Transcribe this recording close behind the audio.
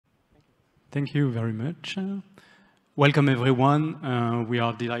Thank you very much. Welcome, everyone. We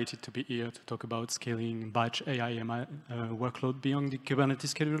are delighted to be here to talk about scaling batch AI/ML workload beyond the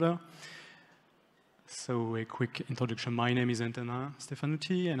Kubernetes scheduler. So a quick introduction. My name is Antonin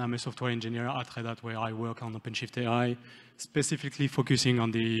Stefanutti, and I'm a software engineer at Red Hat, where I work on OpenShift AI, specifically focusing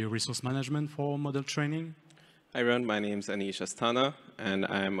on the resource management for model training. Hi everyone, my name is Anish Asthana, and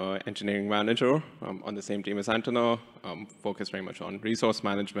I'm an engineering manager on the same team as Antonin, focused very much on resource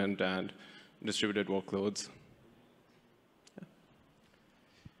management and distributed workloads. Yeah.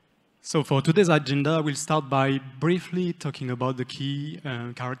 So for today's agenda, we'll start by briefly talking about the key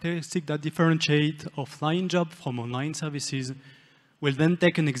characteristics that differentiate offline jobs from online services. We'll then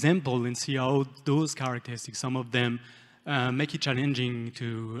take an example and see how those characteristics, some of them, make it challenging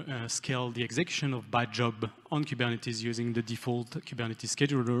to scale the execution of batch job on Kubernetes using the default Kubernetes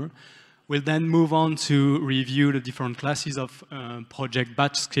scheduler. We'll then move on to review the different classes of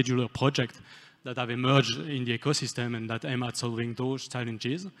batch scheduler project that have emerged in the ecosystem and that aim at solving those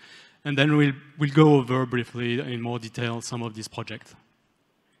challenges. And then we'll go over briefly in more detail some of these projects.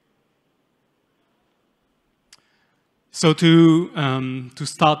 So to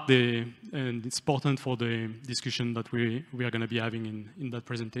start, and it's important for the discussion that we are going to be having in that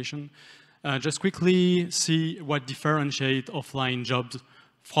presentation, just quickly see what differentiates offline jobs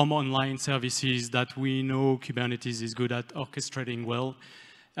from online services that we know Kubernetes is good at orchestrating well.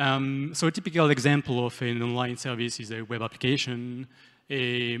 So a typical example of an online service is a web application,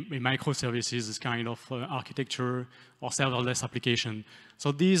 a microservices kind of architecture, or serverless application.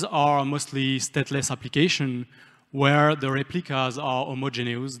 So these are mostly stateless applications where the replicas are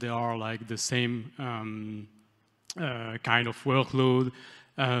homogeneous. They are like the same kind of workload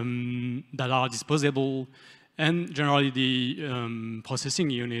that are disposable. And generally, the processing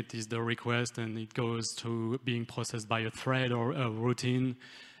unit is the request, and it goes to being processed by a thread or a routine.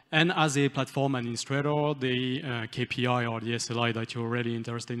 And as a platform administrator, the KPI or the SLI that you're already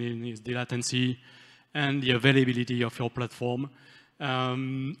interested in is the latency and the availability of your platform.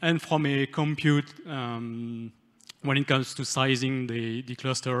 And from a compute, when it comes to sizing the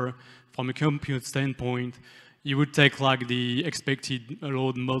cluster, from a compute standpoint, you would take like the expected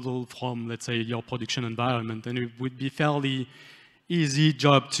load model from, let's say, your production environment, and it would be fairly easy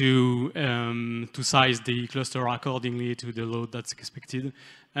job to size the cluster accordingly to the load that's expected,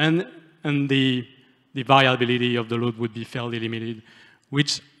 and the variability of the load would be fairly limited,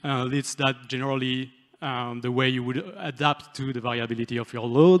 which leads that generally the way you would adapt to the variability of your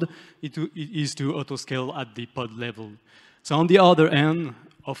load is to auto-scale at the pod level. So on the other end,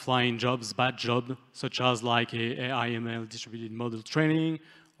 offline jobs, batch jobs, such as like a AI/ML distributed model training,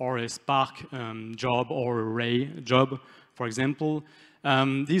 or a Spark job, or a Ray job, for example.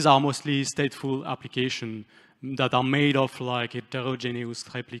 These are mostly stateful applications that are made of like heterogeneous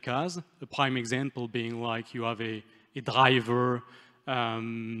replicas. A prime example being like you have a driver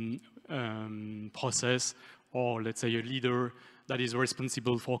process, or let's say a leader that is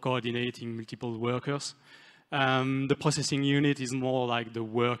responsible for coordinating multiple workers. The processing unit is more like the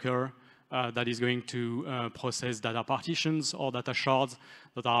worker that is going to process data partitions or data shards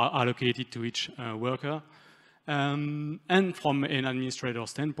that are allocated to each worker. And from an administrator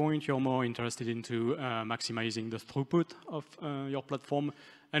standpoint, you're more interested into maximizing the throughput of your platform,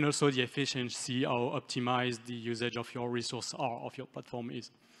 and also the efficiency, how optimized the usage of your resource or of your platform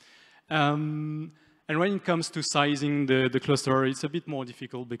is. And when it comes to sizing the cluster, it's a bit more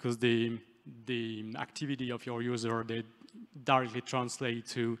difficult because the activity of your user, they directly translate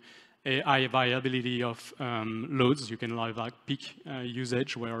to a high variability of loads. You can have like peak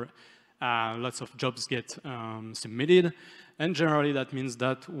usage where lots of jobs get submitted. And generally that means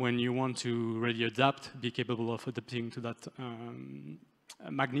that when you want to really adapt, be capable of adapting to that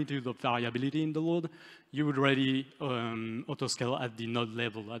magnitude of variability in the load, you would really auto-scale at the node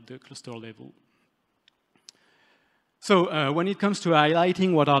level, at the cluster level. So when it comes to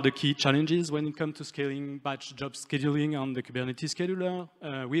highlighting what are the key challenges when it comes to scaling batch job scheduling on the Kubernetes scheduler,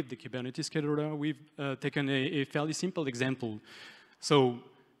 with the Kubernetes scheduler, we've taken a fairly simple example. So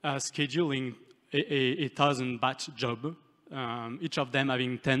scheduling a 1,000 batch job, each of them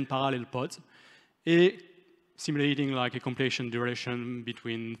having 10 parallel pods, simulating like a completion duration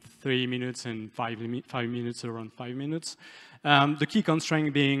between 3 minutes and 5 minutes, around 5 minutes. The key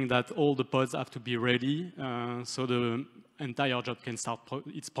constraint being that all the pods have to be ready, so the entire job can start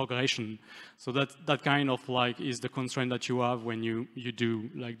its progression. So that kind of like is the constraint that you have when you do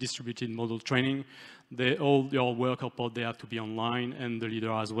like distributed model training. All your worker pods, they have to be online, and the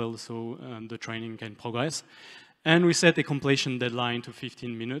leader as well, so the training can progress. And we set a completion deadline to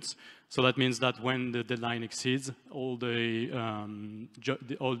 15 minutes. So that means that when the deadline exceeds, all the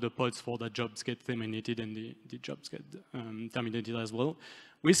pods for that jobs get terminated and the jobs get terminated as well.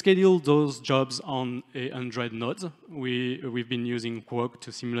 We schedule those jobs on 100 nodes. We've been using Kueue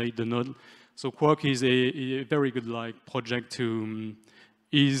to simulate the node. So Kueue is a very good project to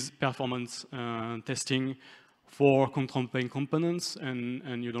ease performance testing for control plane components,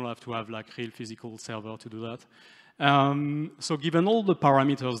 and you don't have to have real physical server to do that. So given all the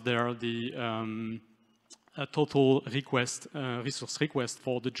parameters there, the total resource request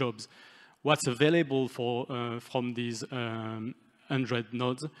for the jobs, what's available from these 100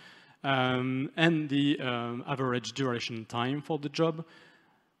 nodes, and the average duration time for the job,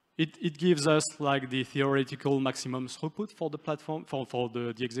 it gives us the theoretical maximum throughput for the platform, for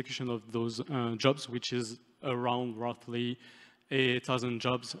the execution of those jobs, which is around roughly 1,000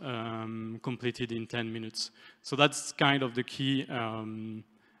 jobs completed in 10 minutes. So that's kind of the key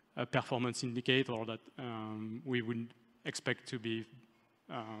performance indicator that we would expect to be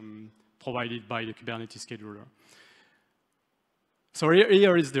provided by the Kubernetes scheduler. So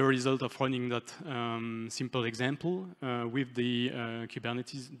here is the result of running that simple example with the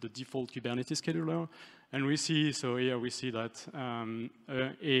Kubernetes, the default Kubernetes scheduler. And we see, so here we see that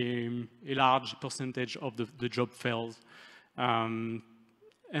a large percentage of the job fails. And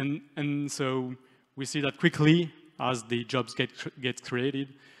so we see that quickly as the jobs get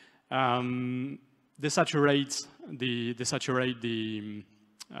created, they saturate the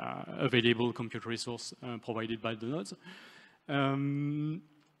available compute resource provided by the nodes. And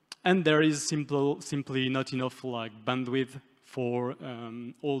there is simply not enough bandwidth for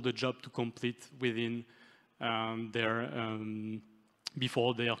all the job to complete within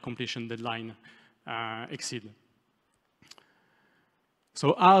before their completion deadline exceed.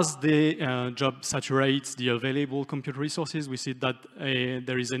 So as the job saturates the available compute resources, we see that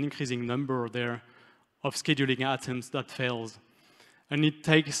there is an increasing number there of scheduling attempts that fails. And it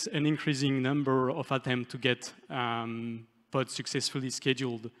takes an increasing number of attempts to get pods successfully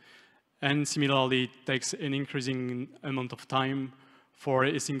scheduled. And similarly, it takes an increasing amount of time for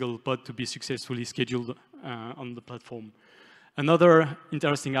a single pod to be successfully scheduled on the platform. Another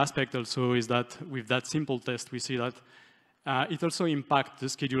interesting aspect also is that with that simple test, we see that it also impacts the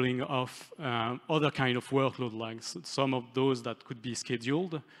scheduling of other kind of workload, like some of those that could be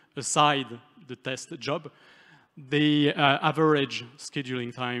scheduled aside the test job. The average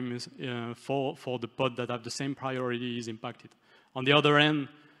scheduling time is, for the pod that have the same priority is impacted. On the other end,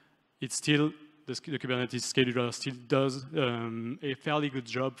 it's still, the Kubernetes scheduler still does a fairly good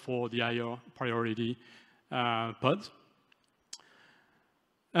job for the higher priority pod.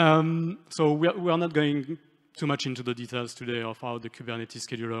 So we are not going too much into the details today of how the Kubernetes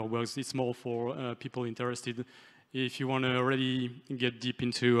scheduler works. It's more for people interested. If you want to really get deep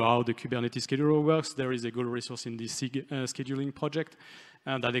into how the Kubernetes scheduler works, there is a good resource in the SIG scheduling project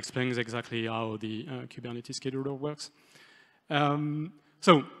that explains exactly how the Kubernetes scheduler works.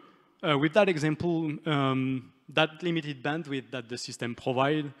 With that example, that limited bandwidth that the system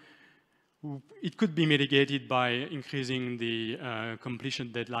provides, it could be mitigated by increasing the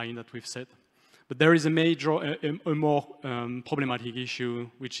completion deadline that we've set. But there is a more problematic issue,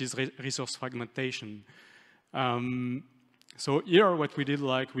 which is resource fragmentation. So here, what we did,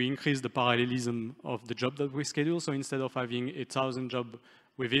 we increased the parallelism of the job that we schedule. So instead of having 1,000 jobs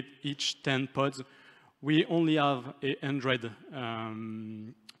with each 10 pods, we only have 100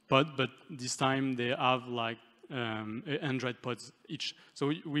 pods, but this time they have 100 pods each.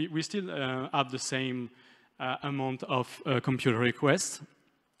 So we still have the same amount of compute requests.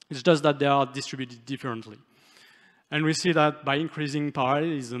 It's just that they are distributed differently. And we see that by increasing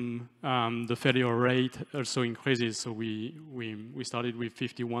parallelism, the failure rate also increases. So we started with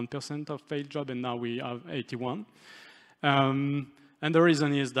 51% of failed job, and now we have 81. And the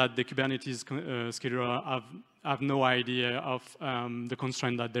reason is that the Kubernetes scheduler have no idea of the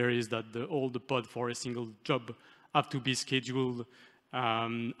constraint that there is that all the pods for a single job have to be scheduled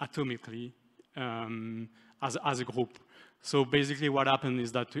atomically as a group. So basically what happened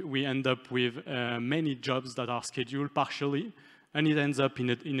is that we end up with many jobs that are scheduled partially, and it ends up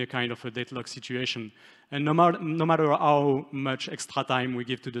in a kind of a deadlock situation. And no matter how much extra time we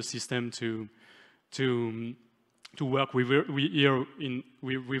give to the system to work, we've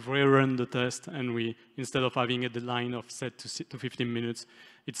rerun the test, and instead of having a deadline of set to 15 minutes,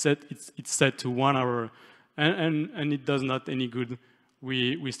 it's set to 1 hour, and it does not any good.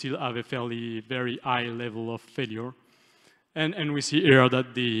 We still have a very high level of failure. And we see here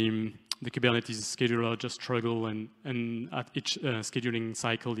that the Kubernetes scheduler just struggles, and at each scheduling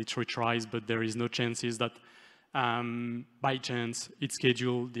cycle it retries, but there is no chances that by chance, it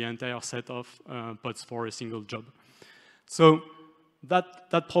scheduled the entire set of pods for a single job. So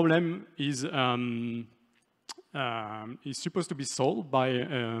that problem is supposed to be solved by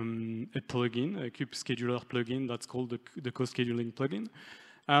a plugin, a kube scheduler plugin that's called the co-scheduling plugin.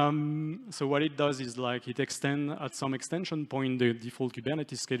 So what it does is like it extends at some extension point the default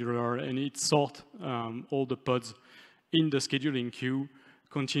Kubernetes scheduler, and it sorts all the pods in the scheduling queue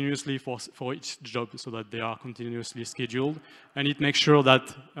continuously for each job so that they are continuously scheduled. And it makes sure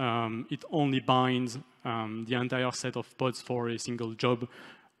that it only binds the entire set of pods for a single job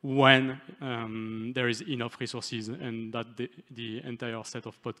when there is enough resources and that the entire set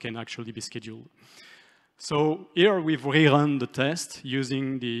of pods can actually be scheduled. So here we've rerun the test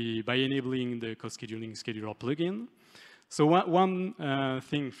by enabling the co-scheduling scheduler plugin. So one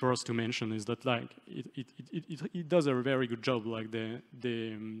thing for us to mention is that like it does a very good job. Like the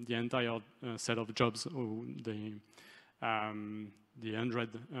entire set of jobs, or the 100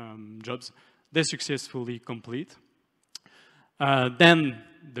 jobs, they successfully complete. Then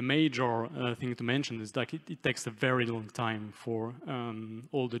the major thing to mention is that it takes a very long time for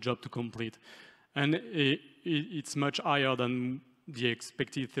all the job to complete, and it's much higher than the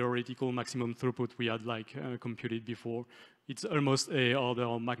expected theoretical maximum throughput we had computed before. It's almost a order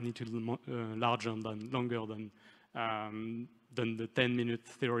of magnitude longer than the 10-minute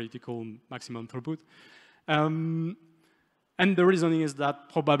theoretical maximum throughput. And the reasoning is that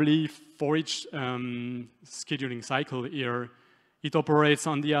probably for each scheduling cycle here, it operates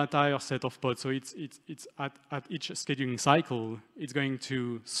on the entire set of pods. So it's at each scheduling cycle, it's going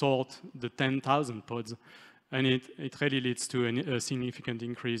to sort the 10,000 pods. And it really leads to a significant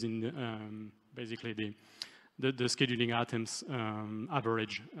increase in basically the scheduling items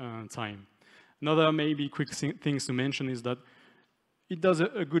average time. Another maybe quick things to mention is that it does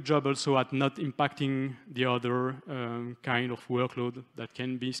a good job also at not impacting the other kind of workload that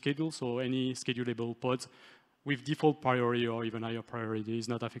can be scheduled. So any schedulable pods with default priority or even higher priority is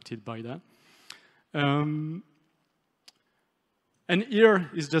not affected by that. And here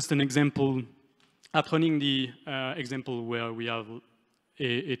is just an example. At running the example where we have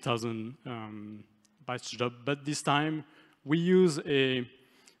a 1,000 batch job, but this time we use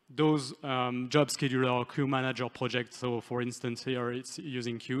those job scheduler or queue manager project. So for instance, here it's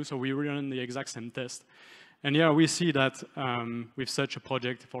using Queue. So we run the exact same test. And here we see that with such a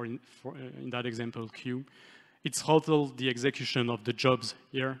project, in that example, Queue, it throttles the execution of the jobs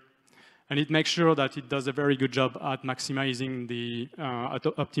here. And it makes sure that it does a very good job at maximizing at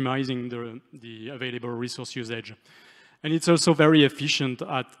optimizing the available resource usage. And it's also very efficient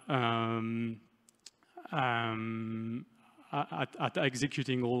at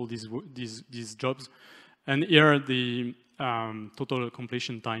executing all these jobs. And here the total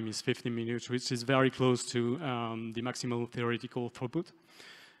completion time is 15 minutes, which is very close to the maximal theoretical throughput.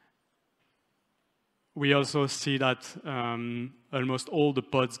 We also see that almost all the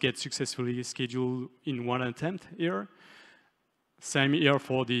pods get successfully scheduled in one attempt here. Same here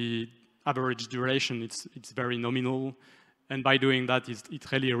for the average duration, it's very nominal. And by doing that, it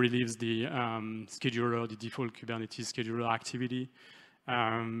really relieves the scheduler, the default Kubernetes scheduler activity.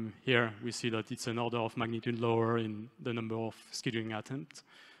 Here we see that it's an order of magnitude lower in the number of scheduling attempts.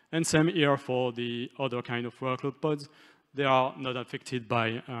 And same here for the other kind of workload pods. They are not affected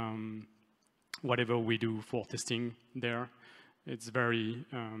by whatever we do for testing there. It's very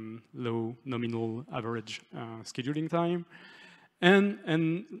low nominal average scheduling time.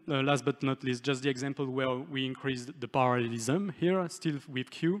 And last but not least, just the example where we increased the parallelism here, still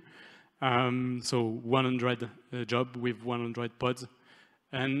with Queue. So 100 job with 100 pods.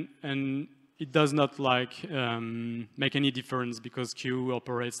 And it does not make any difference because Queue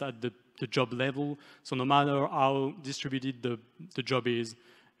operates at the job level. So no matter how distributed the job is,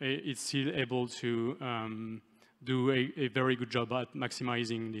 it's still able to do a very good job at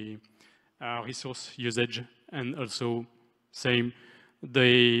maximizing the resource usage, and also same,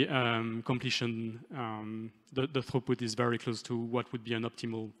 the completion, the throughput is very close to what would be an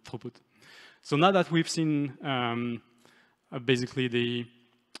optimal throughput. So now that we've seen basically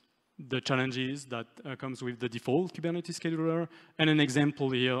the challenges that comes with the default Kubernetes scheduler, and an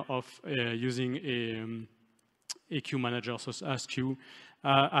example here of using a queue manager, so as Queue,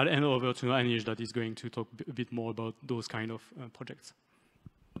 I'll hand over to Anish that is going to talk a bit more about those kind of projects.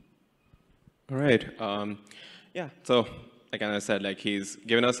 All right. Yeah, so like Anna said, he's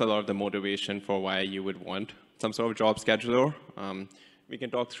given us a lot of the motivation for why you would want some sort of job scheduler. We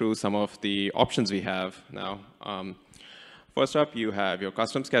can talk through some of the options we have now. First up, you have your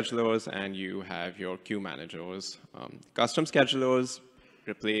custom schedulers and you have your queue managers. Custom schedulers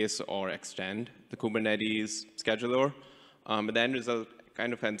replace or extend the Kubernetes scheduler. But the end result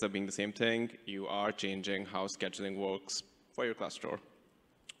kind of ends up being the same thing. You are changing how scheduling works for your cluster.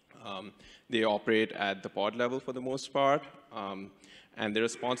 They operate at the pod level for the most part, and they're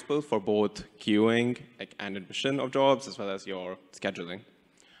responsible for both queuing and admission of jobs as well as your scheduling.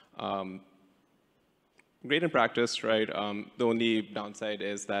 Great in practice, right? The only downside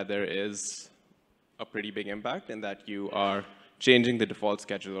is that there is a pretty big impact in that you are changing the default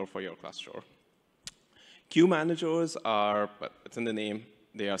scheduler for your cluster. Queue managers are, it's in the name,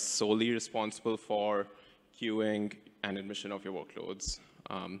 they are solely responsible for queuing and admission of your workloads.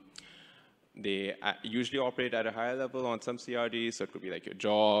 They usually operate at a higher level on some CRDs, so it could be like your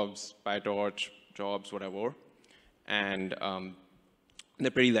jobs, PyTorch, jobs, whatever. And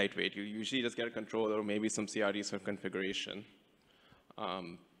they're pretty lightweight. You usually just get a controller, maybe some CRDs for configuration.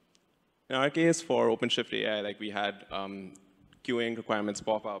 In our case, for OpenShift AI, like we had queuing requirements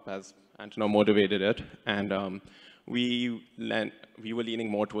pop up as Antonin motivated it, and we were leaning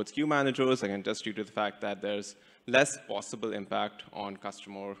more towards queue managers, again, just due to the fact that there's less possible impact on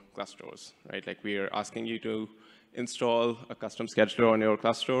customer clusters, right? Like we are asking you to install a custom scheduler on your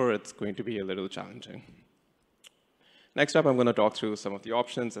cluster, it's going to be a little challenging. Next up, I'm going to talk through some of the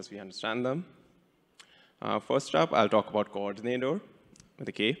options as we understand them. First up, I'll talk about Koordinator with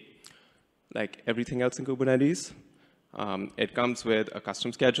a K. Like everything else in Kubernetes, it comes with a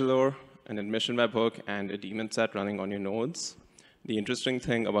custom scheduler, an admission webhook, and a daemon set running on your nodes. The interesting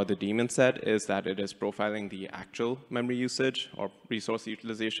thing about the daemon set is that it is profiling the actual memory usage or resource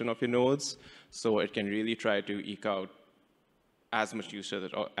utilization of your nodes, so it can really try to eke out as much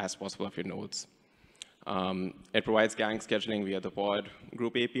usage as possible of your nodes. It provides gang scheduling via the pod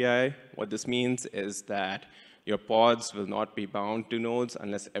group API. What this means is that your pods will not be bound to nodes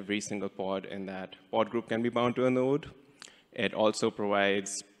unless every single pod in that pod group can be bound to a node. It also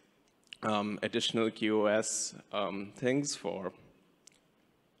provides additional QoS things for,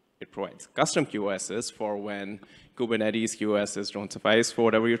 it provides custom QoSs for when Kubernetes QoSs don't suffice for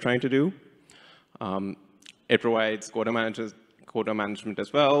whatever you're trying to do. It provides quota management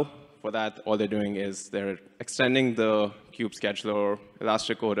as well. For that, all they're doing is they're extending the kube scheduler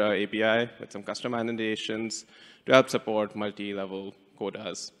elastic quota API with some custom annotations to help support multi-level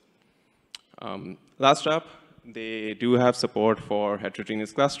quotas. Last up, they do have support for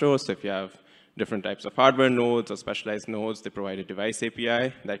heterogeneous clusters. So if you have different types of hardware nodes or specialized nodes, they provide a device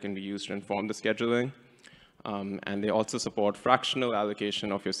API that can be used to inform the scheduling. And they also support fractional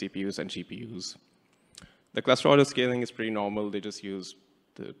allocation of your CPUs and GPUs. The cluster autoscaling is pretty normal. They just use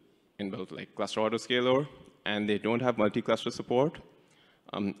the inbuilt like cluster autoscaler, and they don't have multi-cluster support.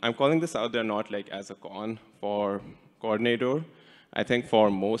 I'm calling this out there not like as a con for Koordinator. I think for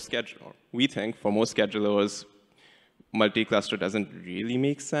most schedulers, multi-cluster doesn't really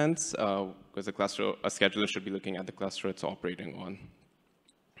make sense because a scheduler should be looking at the cluster it's operating on.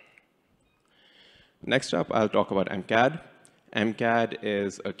 Next up, I'll talk about MCAD. MCAD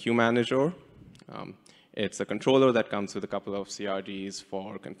is a queue manager. It's a controller that comes with a couple of CRDs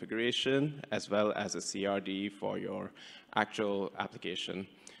for configuration, as well as a CRD for your actual application.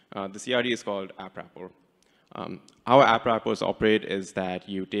 The CRD is called app wrapper. How app wrappers operate is that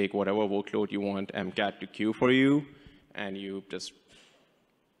you take whatever workload you want MCAD to queue for you, and you just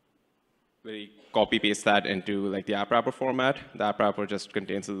really copy paste that into like the app wrapper format. The app wrapper just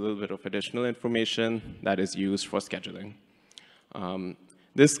contains a little bit of additional information that is used for scheduling.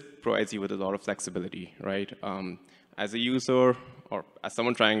 This provides you with a lot of flexibility, right? As a user or as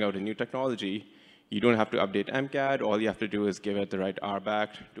someone trying out a new technology, you don't have to update MCAD. All you have to do is give it the right RBAC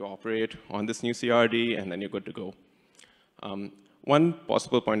to operate on this new CRD, and then you're good to go. One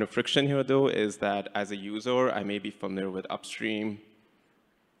possible point of friction here, though, is that as a user, I may be familiar with upstream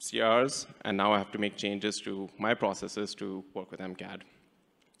CRs, and now I have to make changes to my processes to work with MCAD.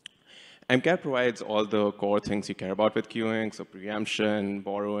 MCAD provides all the core things you care about with queuing, so preemption,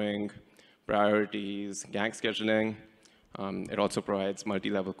 borrowing, priorities, gang scheduling. It also provides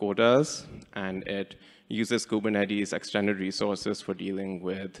multi-level quotas, and it uses Kubernetes extended resources for dealing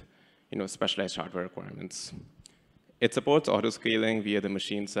with specialized hardware requirements. It supports autoscaling via the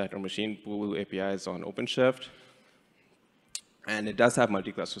machine set or machine pool APIs on OpenShift. And it does have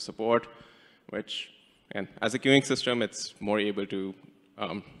multi-cluster support, which, again, as a queuing system, it's more able to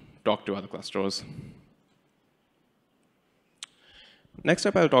talk to other clusters. Next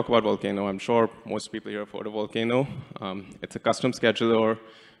up, I'll talk about Volcano. I'm sure most people here have heard of Volcano. It's a custom scheduler,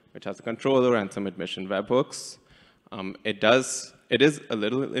 which has a controller and some admission webhooks. It is a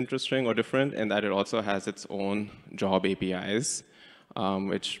little interesting or different in that it also has its own job APIs,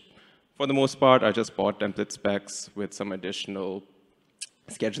 which for the most part are just pod template specs with some additional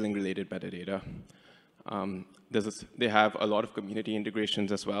scheduling-related metadata. They have a lot of community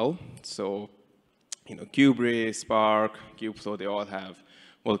integrations as well. So, Kueue, Spark, Kubeflow, they all have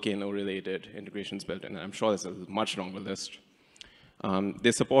Volcano-related integrations built in, and I'm sure there's a much longer list.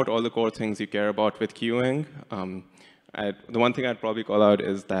 They support all the core things you care about with queuing. The one thing I'd probably call out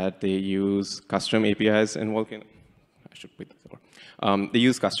is that they use custom APIs in Volcano. I should put this over. They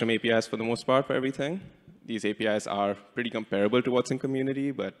use custom APIs for the most part for everything. These APIs are pretty comparable to what's in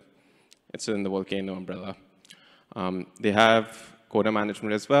community, but it's in the Volcano umbrella. They have quota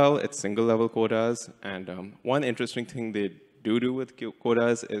management as well. It's single-level quotas. And one interesting thing they do with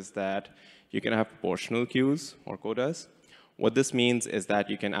quotas is that you can have proportional queues or quotas. What this means is that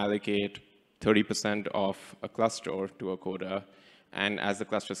you can allocate 30% of a cluster to a quota. And as the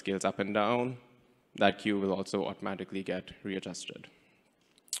cluster scales up and down, that queue will also automatically get readjusted.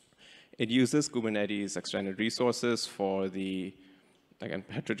 It uses Kubernetes extended resources for the, again,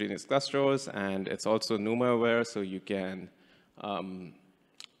 heterogeneous clusters, and it's also NUMA-aware, so you can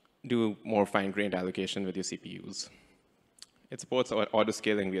do more fine-grained allocation with your CPUs. It supports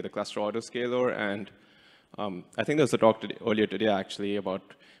auto-scaling via the cluster autoscaler, and I think there was a talk earlier today, actually, about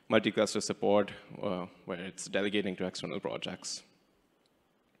multi-cluster support, where it's delegating to external projects.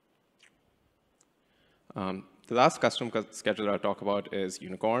 The last custom scheduler I'll talk about is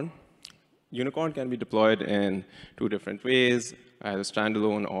YuniKorn. YuniKorn can be deployed in two different ways, as a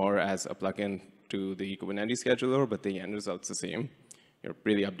standalone or as a plugin to the Kubernetes scheduler, but the end result's the same. You're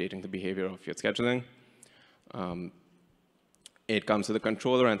really updating the behavior of your scheduling. It comes with a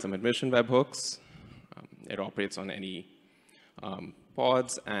controller and some admission webhooks. It operates on any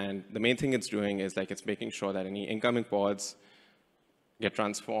pods, and the main thing it's doing is it's making sure that any incoming pods get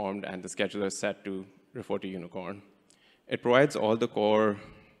transformed and the scheduler is set to refer to YuniKorn. It provides all the core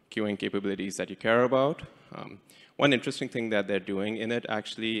queuing capabilities that you care about. One interesting thing that they're doing in it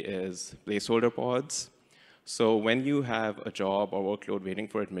actually is placeholder pods. So when you have a job or workload waiting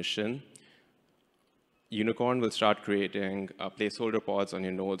for admission, YuniKorn will start creating placeholder pods on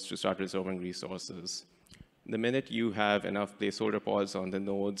your nodes to start reserving resources. The minute you have enough placeholder pods on the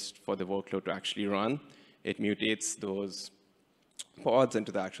nodes for the workload to actually run, it mutates those pods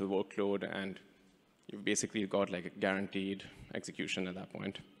into the actual workload, and you've basically got a guaranteed execution at that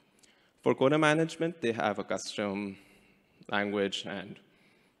point. For quota management, they have a custom language and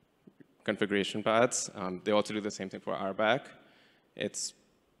configuration paths. They also do the same thing for RBAC. It's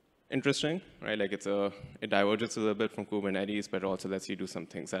interesting, right? It diverges a little bit from Kubernetes, but also lets you do some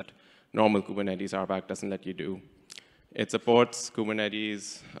things that normal Kubernetes RBAC doesn't let you do. It supports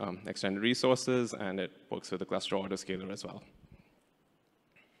Kubernetes extended resources, and it works with the cluster autoscaler as well.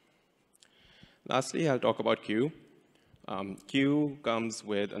 Lastly, I'll talk about Kueue. Kueue comes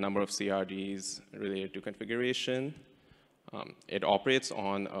with a number of CRDs related to configuration. It operates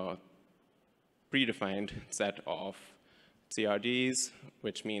on a predefined set of CRDs,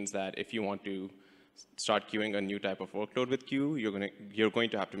 which means that if you want to start queuing a new type of workload with Kueue, you're going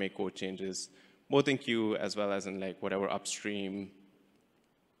to have to make code changes, both in Kueue as well as in whatever upstream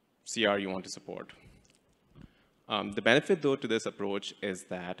CR you want to support. The benefit, though, to this approach is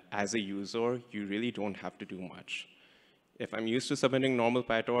that as a user, you really don't have to do much. If I'm used to submitting normal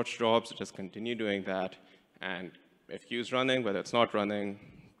PyTorch jobs, just continue doing that. And if queue's running, whether it's not running,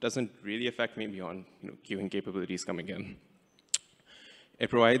 doesn't really affect me beyond queuing capabilities coming in. It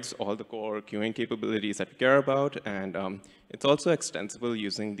provides all the core queuing capabilities that we care about, and it's also extensible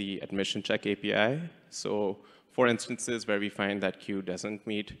using the admission check API. So for instances where we find that Kueue doesn't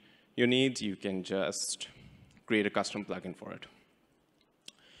meet your needs, you can just create a custom plugin for it.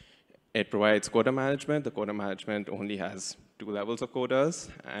 It provides quota management. The quota management only has 2 levels of quotas,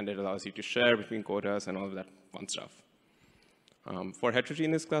 and it allows you to share between quotas and all of that fun stuff. For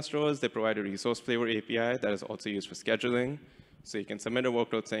heterogeneous clusters, they provide a resource flavor API that is also used for scheduling. So you can submit a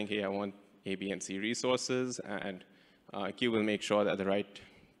workload saying, hey, I want A, B, and C resources, and Kueue will make sure that the right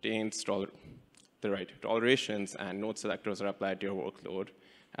taints, the right tolerations, and node selectors are applied to your workload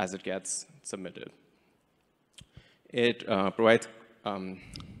as it gets submitted. It provides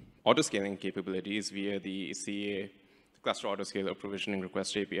autoscaling capabilities via the CA cluster autoscaler provisioning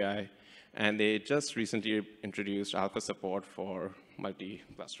request API. And they just recently introduced alpha support for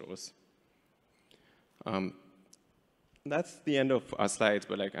multi-clusters. That's the end of our slides,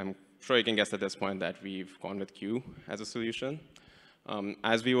 but I'm sure you can guess at this point that we've gone with Kueue as a solution.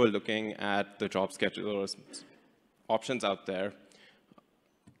 As we were looking at the job schedulers options out there,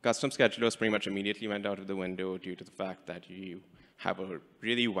 custom schedulers pretty much immediately went out of the window due to the fact that you have a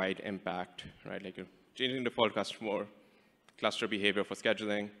really wide impact, right? You're changing default customer cluster behavior for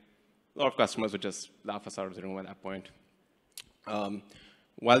scheduling. A lot of customers would just laugh us out of the room at that point.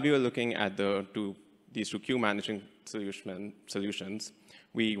 while we were looking at these two queue managing solutions,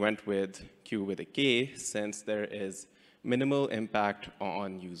 we went with Kueue with a K, since there is minimal impact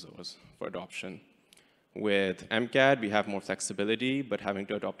on users for adoption. With MCAD, we have more flexibility, but having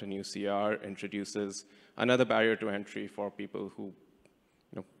to adopt a new CR introduces another barrier to entry for people who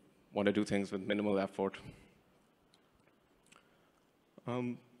want to do things with minimal effort.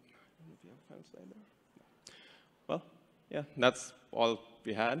 Well, yeah, that's all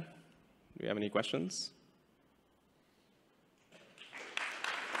we had. Do you have any questions?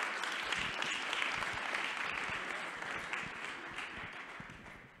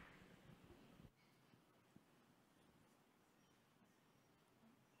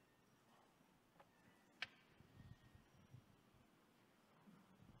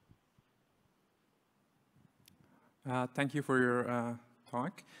 Thank you for your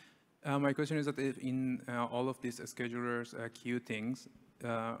talk. My question is that if in all of these schedulers queue things,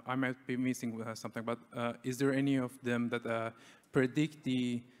 I might be missing something, but is there any of them that predict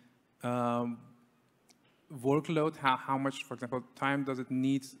the workload, how much, for example, time does it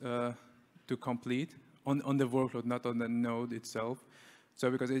need to complete on the workload, not on the node itself? So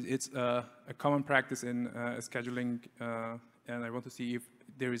because it's a common practice in scheduling, and I want to see if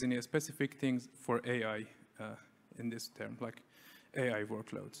there is any specific things for AI in this term, like AI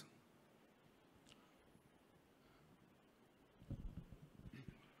workloads.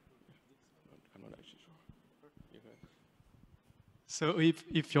 I'm not actually sure. So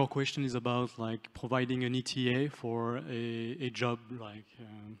if your question is about like providing an ETA for a job, like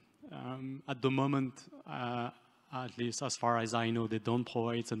at the moment, at least as far as I know, they don't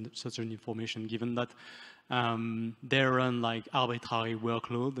provide such an information, given that they run like arbitrary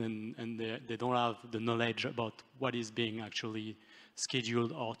workload and they don't have the knowledge about what is being actually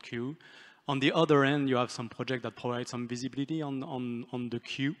scheduled or queue. On the other end, you have some project that provide some visibility on the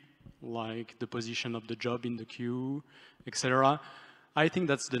queue, like the position of the job in the queue, etc. I think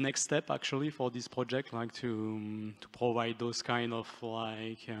that's the next step actually for this project, like to provide those kind of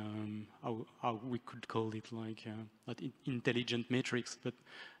like how we could call it, like not intelligent metrics, but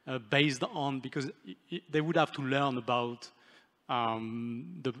based on, because they would have to learn about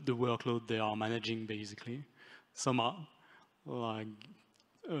the workload they are managing basically. Somehow, like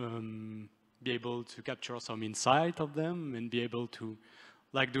be able to capture some insight of them and be able to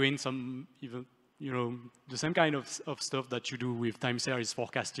like doing some even the same kind of stuff that you do with time series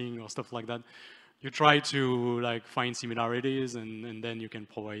forecasting or stuff like that. You try to like find similarities and then you can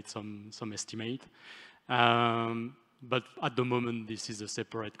provide some estimate. But at the moment, this is a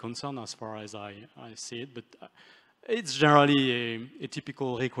separate concern as far as I see it. But it's generally a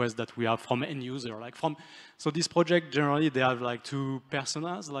typical request that we have from end user. Like so this project, generally, they have like two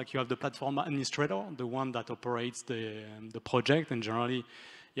personas. Like you have the platform administrator, the one that operates the project, and generally,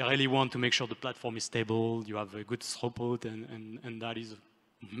 you really want to make sure the platform is stable, you have a good throughput, and that is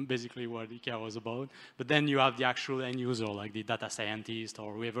basically what IKEA was about. But then you have the actual end user, like the data scientist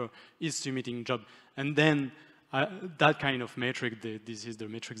or whoever is submitting job. And then that kind of metric, this is the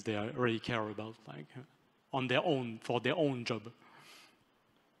metrics they really care about, like on their own, for their own job.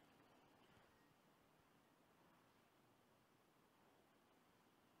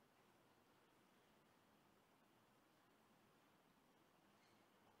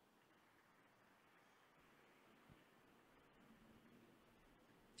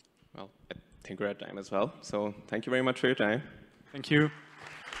 Well, I think we're at time as well. So thank you very much for your time. Thank you.